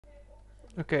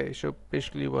Okay, so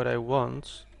basically what I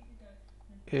want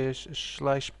is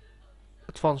a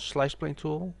advanced slice plane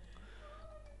tool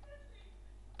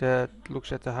that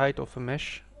looks at the height of a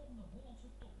mesh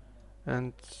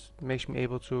and makes me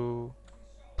able to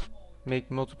make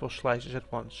multiple slices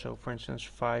at once. So for instance,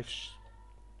 5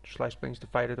 slice planes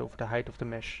divided over the height of the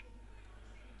mesh.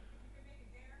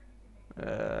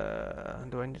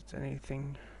 Do I need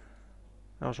anything?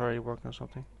 I was already working on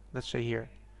something. Let's say here.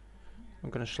 I'm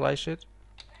gonna slice it,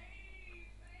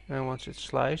 and once it's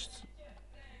sliced,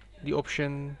 the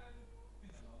option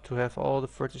to have all the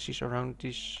vertices around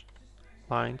these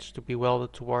lines to be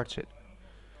welded towards it,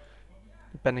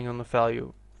 depending on the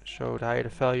value. So the higher the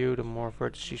value, the more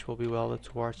vertices will be welded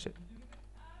towards it.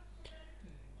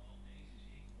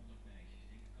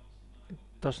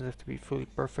 Doesn't have to be fully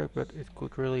perfect, but it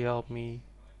could really help me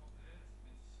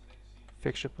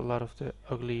fix up a lot of the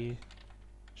ugly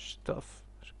stuff.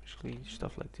 So basically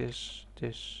stuff like this,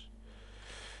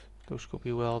 those could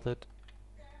be welded.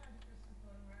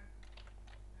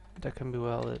 That can be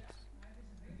welded.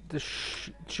 This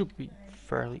should be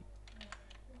fairly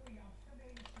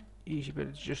easy, but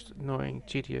it's just annoying,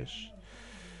 tedious,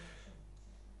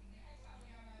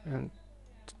 and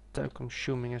time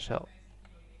consuming as hell.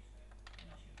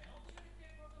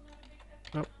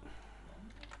 Nope.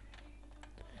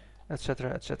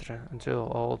 Etc, etc, until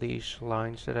all these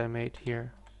lines that I made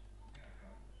here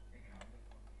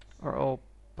are all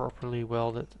properly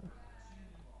welded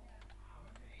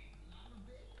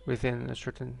within a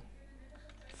certain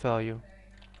value.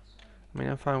 I mean,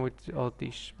 I'm fine with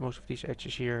most of these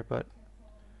edges here, but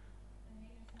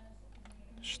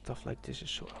stuff like this is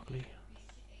so ugly.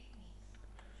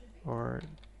 Or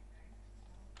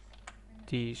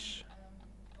these.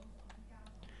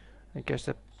 I guess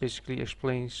that basically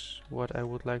explains what I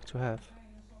would like to have.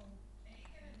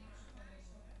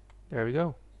 There we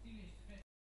go.